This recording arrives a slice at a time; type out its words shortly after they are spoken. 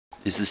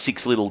is the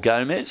 6 Little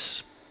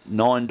Gomez.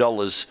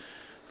 $9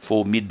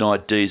 for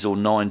Midnight Diesel,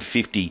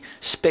 $9.50.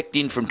 Spec'd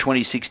in from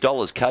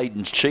 $26.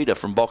 Cadence Cheetah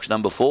from box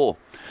number 4.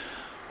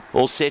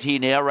 All set here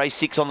now. Race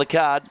 6 on the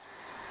card.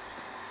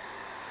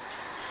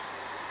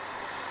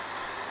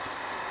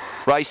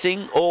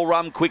 Racing, All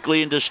Rum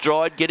quickly into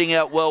stride. Getting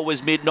out well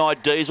was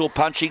Midnight Diesel.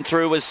 Punching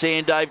through was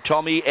Sandave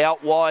Tommy.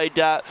 Out wide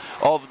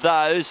of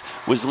those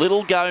was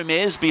Little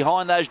Gomez.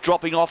 Behind those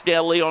dropping off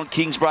now Leon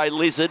Kingsbury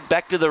Lizard.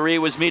 Back to the rear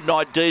was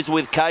Midnight Diesel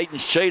with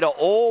Cadence Cheetah.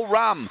 All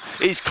Rum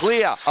is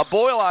clear. A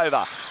boil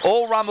over.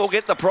 All Rum will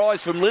get the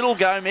prize from Little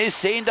Gomez.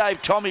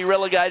 Sandave Tommy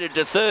relegated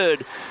to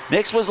 3rd.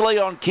 Next was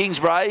Leon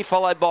Kingsbury,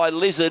 followed by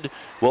Lizard.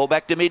 Well,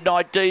 back to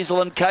Midnight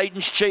Diesel and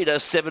Cadence Cheetah.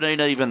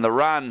 17 even the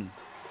run.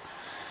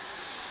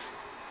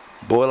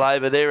 Boil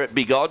over there at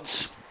big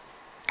odds.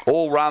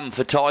 All Rum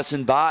for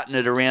Tyson Barton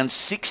at around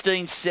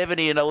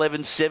 16.70 and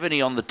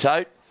 11.70 on the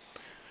tote.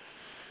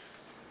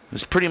 It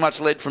was pretty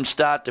much led from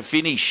start to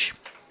finish.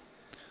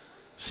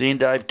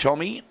 Sandave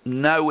Tommy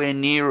nowhere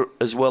near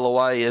as well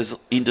away as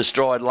into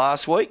stride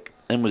last week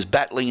and was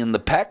battling in the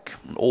pack.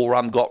 All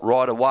Rum got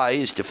right away.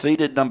 He's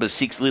defeated number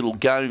 6 Little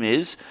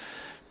Gomez,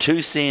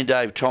 2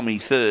 Sandave Tommy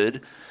 3rd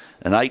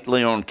and 8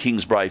 Leon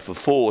Kingsbury for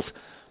 4th.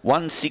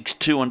 1, 6,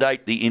 2 and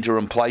 8 the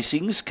interim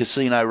placings.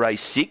 Casino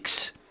race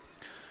 6.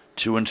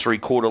 2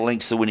 3/4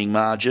 lengths the winning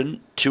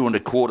margin. 2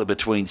 1/4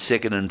 between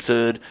 2nd and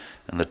 3rd.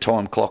 And the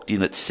time clocked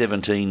in at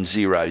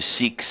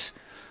 17.06.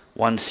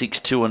 1, 6,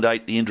 2 and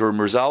 8 the interim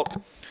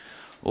result.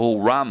 All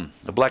Rum.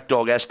 The Black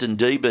Dog Aston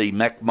DB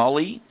Mac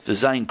Molly. For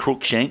Zane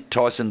Crookshank.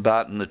 Tyson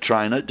Barton the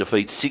trainer.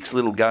 Defeats 6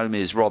 Little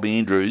Gomez Rob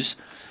Andrews.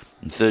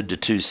 And 3rd to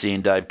 2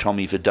 Sandave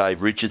Tommy for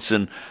Dave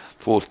Richardson.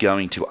 4th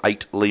going to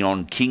 8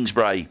 Leon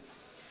Kingsbury.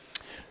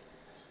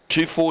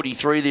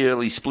 2:43 the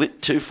early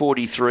split,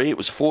 2:43. It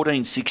was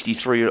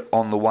 14.63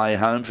 on the way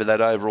home for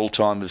that overall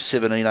time of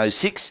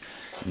 17.06.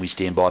 And we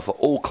stand by for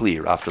all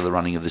clear after the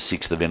running of the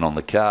 6th event on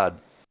the card.